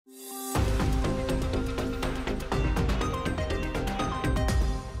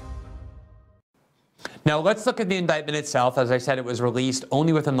Now, let's look at the indictment itself. As I said, it was released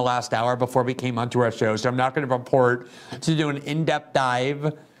only within the last hour before we came onto our show, so I'm not going to purport to do an in-depth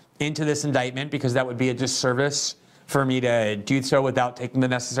dive into this indictment because that would be a disservice for me to do so without taking the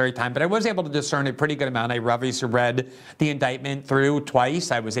necessary time. But I was able to discern a pretty good amount. I obviously read the indictment through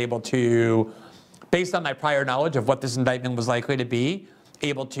twice. I was able to, based on my prior knowledge of what this indictment was likely to be,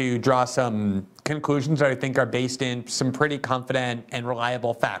 able to draw some conclusions that I think are based in some pretty confident and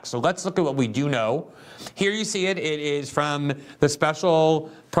reliable facts. So let's look at what we do know. Here you see it. It is from the special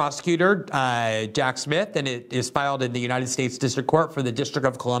prosecutor, Jack Smith, and it is filed in the United States District Court for the District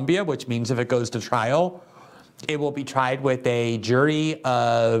of Columbia, which means if it goes to trial, it will be tried with a jury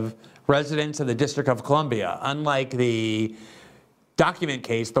of residents of the District of Columbia. Unlike the document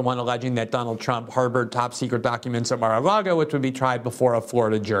case, the one alleging that Donald Trump harbored top secret documents at Mar-a-Lago, which would be tried before a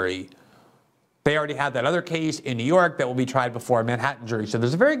Florida jury. They already had that other case in New York that will be tried before a Manhattan jury. So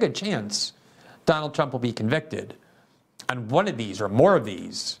there's a very good chance Donald Trump will be convicted on one of these or more of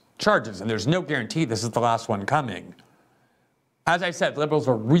these charges. And there's no guarantee this is the last one coming. As I said, liberals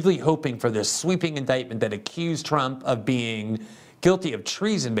were really hoping for this sweeping indictment that accused Trump of being guilty of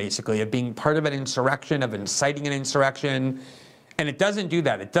treason, basically, of being part of an insurrection, of inciting an insurrection. And it doesn't do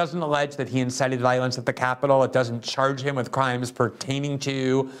that. It doesn't allege that he incited violence at the Capitol. It doesn't charge him with crimes pertaining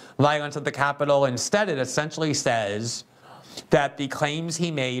to violence at the Capitol. Instead, it essentially says that the claims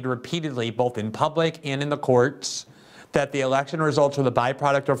he made repeatedly, both in public and in the courts, that the election results were the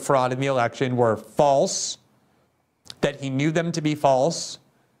byproduct of fraud in the election were false, that he knew them to be false,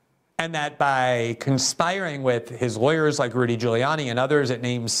 and that by conspiring with his lawyers like Rudy Giuliani and others, it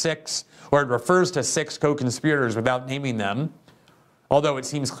names six, or it refers to six co-conspirators without naming them, although it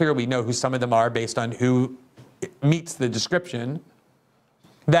seems clear we know who some of them are based on who meets the description,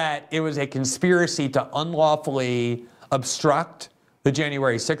 that it was a conspiracy to unlawfully obstruct the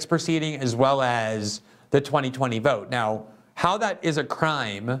January 6th proceeding as well as the 2020 vote. Now, how that is a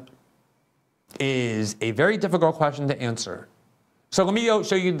crime is a very difficult question to answer. So let me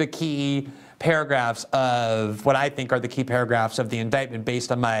show you the key paragraphs of what I think are the key paragraphs of the indictment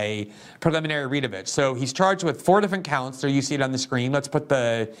based on my preliminary read of it. So he's charged with 4 different counts. There you see it on the screen. Let's put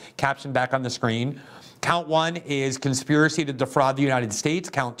the caption back on the screen. Count 1 is conspiracy to defraud the United States.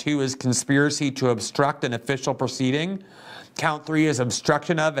 Count 2 is conspiracy to obstruct an official proceeding. Count 3 is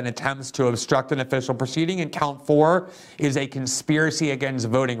obstruction of and attempts to obstruct an official proceeding. And count 4 is a conspiracy against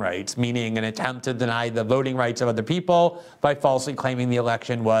voting rights, meaning an attempt to deny the voting rights of other people by falsely claiming the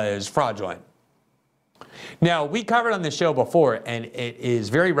election was fraudulent. Now, we covered on the show before, and it is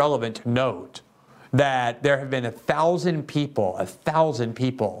very relevant to note that there have been 1,000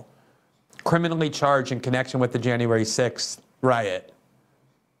 people criminally charged in connection with the January 6th riot.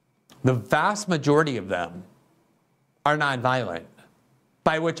 The vast majority of them are nonviolent,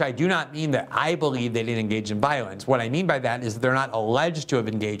 by which I do not mean that I believe they didn't engage in violence. What I mean by that is they're not alleged to have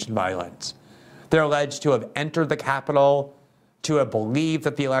engaged in violence. They're alleged to have entered the Capitol, to have believed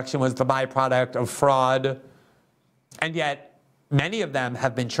that the election was the byproduct of fraud, and yet many of them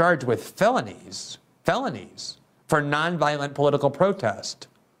have been charged with felonies for nonviolent political protest.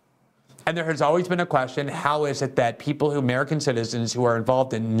 And there has always been a question, how is it that people, American citizens who are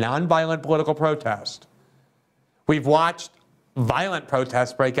involved in nonviolent political protest, we've watched violent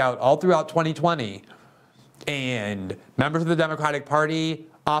protests break out all throughout 2020, and members of the Democratic Party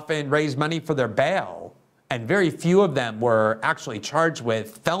often raised money for their bail, and very few of them were actually charged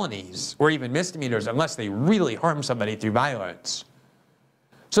with felonies or even misdemeanors unless they really harmed somebody through violence.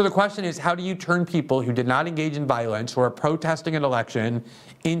 So the question is, how do you turn people who did not engage in violence, who are protesting an election,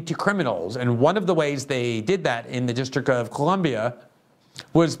 into criminals? And one of the ways they did that in the District of Columbia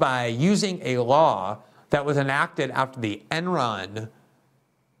was by using a law that was enacted after the Enron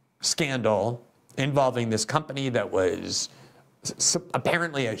scandal involving this company that was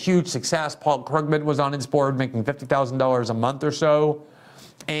apparently a huge success. Paul Krugman was on its board making $50,000 a month or so.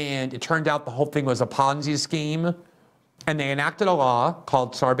 And it turned out the whole thing was a Ponzi scheme. And they enacted a law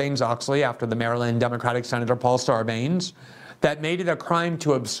called Sarbanes-Oxley after the Maryland Democratic Senator Paul Sarbanes that made it a crime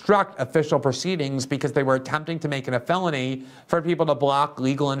to obstruct official proceedings because they were attempting to make it a felony for people to block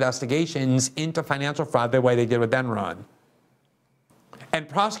legal investigations into financial fraud the way they did with Enron. And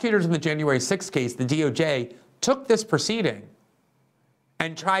prosecutors in the January 6th case, the DOJ, took this proceeding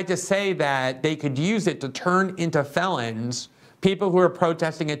and tried to say that they could use it to turn into felons people who are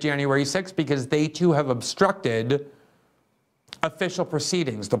protesting at January 6th because they too have obstructed official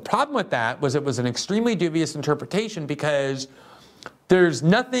proceedings. The problem with that was it was an extremely dubious interpretation because there's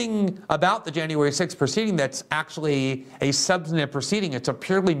nothing about the January 6th proceeding that's actually a substantive proceeding. It's a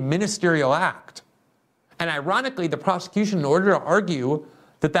purely ministerial act. And ironically, the prosecution, in order to argue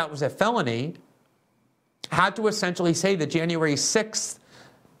that that was a felony, had to essentially say that January 6th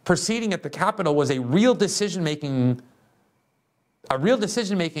proceeding at the Capitol was a real decision-making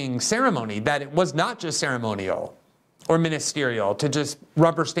ceremony, that it was not just ceremonial or ministerial to just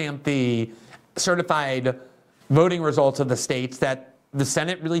rubber stamp the certified voting results of the states, that the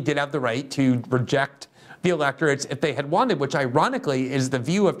Senate really did have the right to reject the electorates if they had wanted, which ironically is the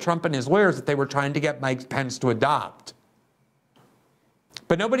view of Trump and his lawyers that they were trying to get Mike Pence to adopt.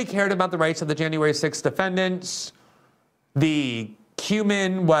 But nobody cared about the rights of the January 6th defendants. The Q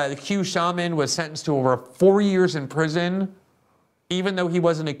shaman was sentenced to over 4 years in prison, even though he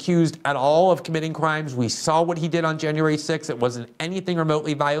wasn't accused at all of committing crimes. We saw what he did on January 6th. It wasn't anything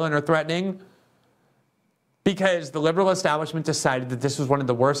remotely violent or threatening, because the liberal establishment decided that this was one of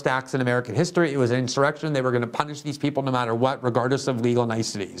the worst acts in American history. It was an insurrection. They were going to punish these people no matter what, regardless of legal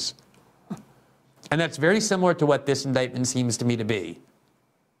niceties. And that's very similar to what this indictment seems to me to be.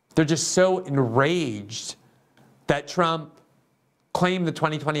 They're just so enraged that Trump claimed the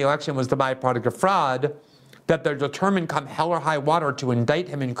 2020 election was the byproduct of fraud that they're determined, come hell or high water, to indict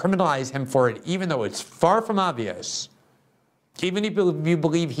him and criminalize him for it, even though it's far from obvious. Even if you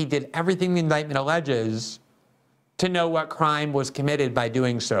believe he did everything the indictment alleges, to know what crime was committed by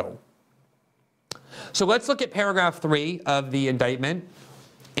doing so. So let's look at paragraph 3 of the indictment.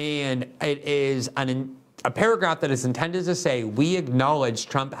 And it is a paragraph that is intended to say, we acknowledge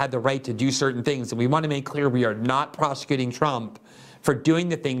Trump had the right to do certain things, and we want to make clear we are not prosecuting Trump for doing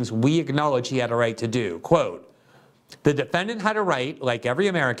the things we acknowledge he had a right to do. Quote, the defendant had a right, like every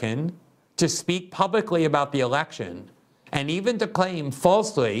American, to speak publicly about the election, and even to claim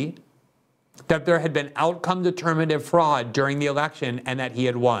falsely that there had been outcome determinative fraud during the election and that he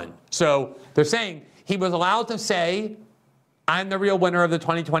had won. So they're saying he was allowed to say, I'm the real winner of the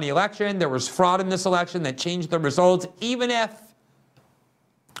 2020 election. There was fraud in this election that changed the results, even if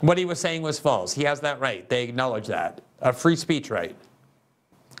what he was saying was false. He has that right. They acknowledge that. A free speech right.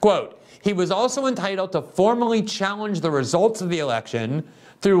 Quote, he was also entitled to formally challenge the results of the election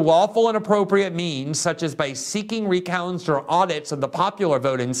through lawful and appropriate means, such as by seeking recounts or audits of the popular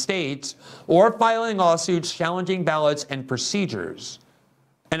vote in states, or filing lawsuits challenging ballots and procedures.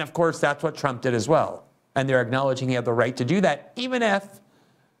 And of course, that's what Trump did as well. And they're acknowledging he had the right to do that, even if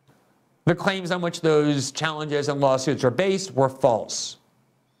the claims on which those challenges and lawsuits are based were false.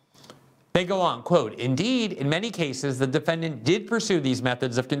 They go on, quote, indeed, in many cases, the defendant did pursue these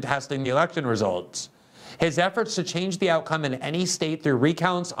methods of contesting the election results. His efforts to change the outcome in any state through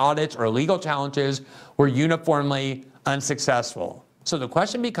recounts, audits, or legal challenges were uniformly unsuccessful. So the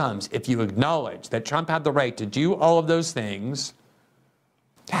question becomes, if you acknowledge that Trump had the right to do all of those things,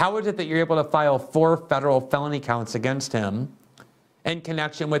 how is it that you're able to file 4 federal felony counts against him in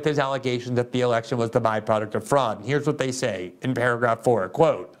connection with his allegation that the election was the byproduct of fraud? And here's what they say in paragraph 4,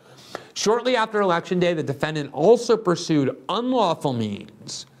 quote, shortly after Election Day, the defendant also pursued unlawful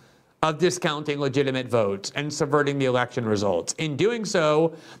means of discounting legitimate votes and subverting the election results. In doing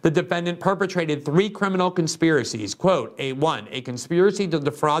so, the defendant perpetrated 3 criminal conspiracies. Quote, a conspiracy to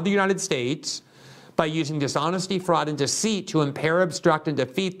defraud the United States by using dishonesty, fraud, and deceit to impair, obstruct, and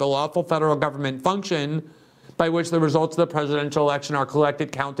defeat the lawful federal government function by which the results of the presidential election are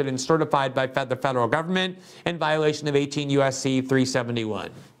collected, counted, and certified by the federal government in violation of 18 U.S.C.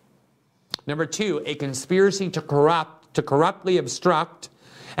 371. Number 2, a conspiracy to corruptly obstruct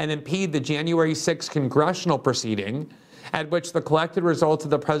and impede the January 6th congressional proceeding at which the collected results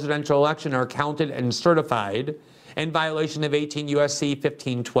of the presidential election are counted and certified in violation of 18 U.S.C.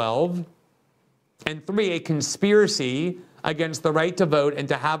 1512. And 3, a conspiracy against the right to vote and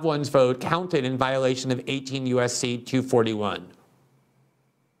to have one's vote counted in violation of 18 U.S.C. 241.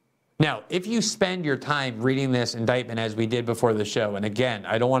 Now, if you spend your time reading this indictment as we did before the show, and again,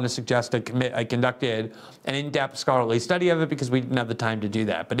 I don't want to suggest I conducted an in-depth scholarly study of it because we didn't have the time to do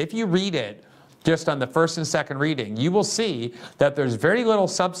that. But if you read it just on the first and second reading, you will see that there's very little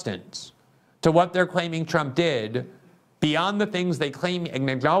substance to what they're claiming Trump did beyond the things they claim and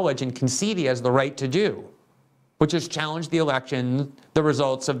acknowledge and concede he has the right to do, which is challenge the election, the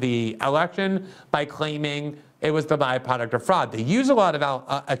results of the election, by claiming it was the byproduct of fraud. They use a lot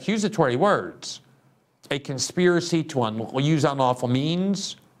of accusatory words. A conspiracy to use unlawful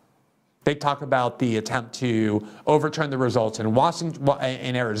means. They talk about the attempt to overturn the results in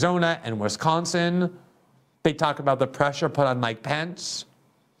in Arizona and Wisconsin. They talk about the pressure put on Mike Pence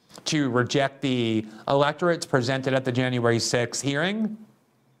to reject the electorates presented at the January 6th hearing.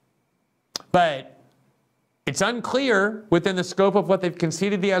 But it's unclear within the scope of what they've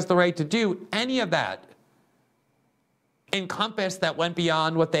conceded he has the right to do, any of that encompass that went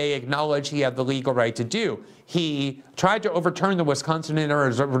beyond what they acknowledge he had the legal right to do. He tried to overturn the Wisconsin and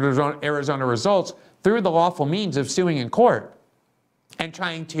Arizona results through the lawful means of suing in court and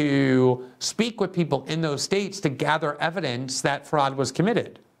trying to speak with people in those states to gather evidence that fraud was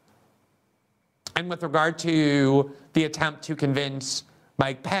committed. And with regard to the attempt to convince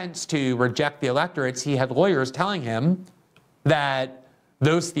Mike Pence to reject the electorates, he had lawyers telling him that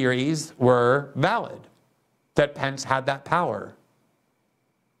those theories were valid, that Pence had that power.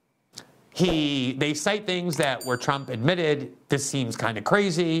 They cite things that where Trump admitted, this seems kind of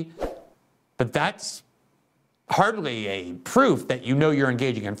crazy, but that's hardly a proof that you know you're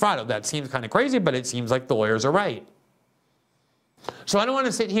engaging in fraud. That seems kind of crazy, but it seems like the lawyers are right. So I don't want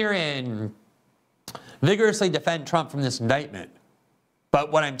to sit here and vigorously defend Trump from this indictment.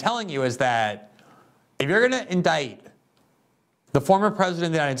 But what I'm telling you is that if you're going to indict the former president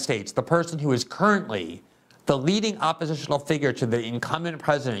of the United States, the person who is currently the leading oppositional figure to the incumbent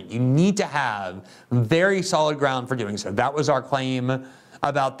president, you need to have very solid ground for doing so. That was our claim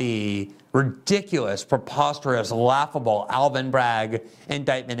about the ridiculous, preposterous, laughable Alvin Bragg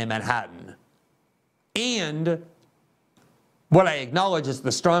indictment in Manhattan. And what I acknowledge is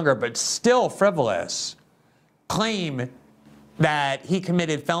the stronger but still frivolous claim that he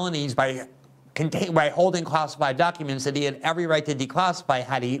committed felonies by holding classified documents that he had every right to declassify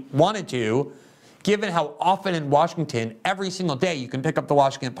had he wanted to, given how often in Washington, every single day, you can pick up the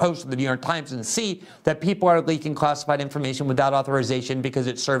Washington Post or the New York Times and see that people are leaking classified information without authorization because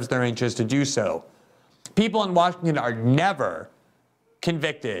it serves their interest to do so. People in Washington are never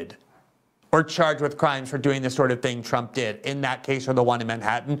convicted or charged with crimes for doing the sort of thing Trump did in that case or the one in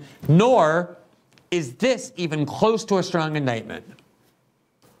Manhattan, nor is this even close to a strong indictment.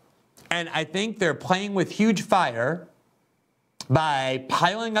 And I think they're playing with huge fire by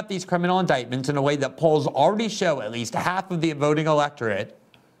piling up these criminal indictments in a way that polls already show at least half of the voting electorate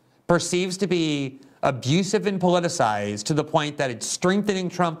perceives to be abusive and politicized to the point that it's strengthening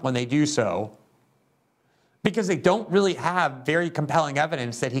Trump when they do so, because they don't really have very compelling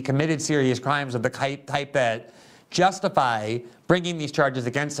evidence that he committed serious crimes of the type that justify bringing these charges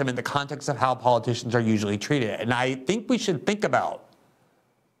against him in the context of how politicians are usually treated. And I think we should think about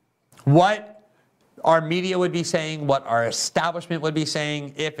what our media would be saying, what our establishment would be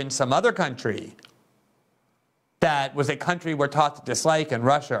saying if in some other country that was a country we're taught to dislike, in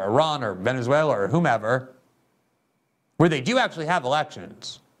Russia, Iran, or Venezuela, or whomever, where they do actually have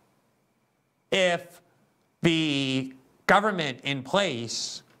elections, if the government in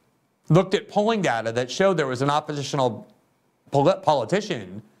place looked at polling data that showed there was an oppositional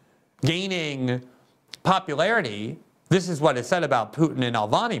politician gaining popularity, this is what is said about Putin and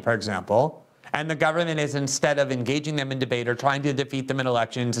Alvani, for example, and the government is, instead of engaging them in debate or trying to defeat them in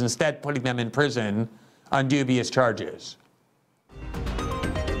elections, instead putting them in prison on dubious charges.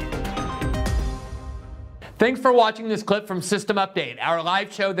 Thanks for watching this clip from System Update, our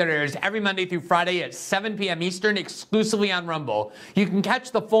live show that airs every Monday through Friday at 7 p.m. Eastern, exclusively on Rumble. You can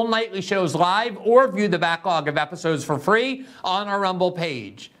catch the full nightly shows live or view the backlog of episodes for free on our Rumble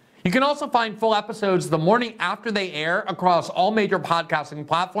page. You can also find full episodes the morning after they air across all major podcasting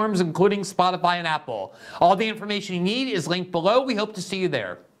platforms, including Spotify and Apple. All the information you need is linked below. We hope to see you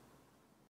there.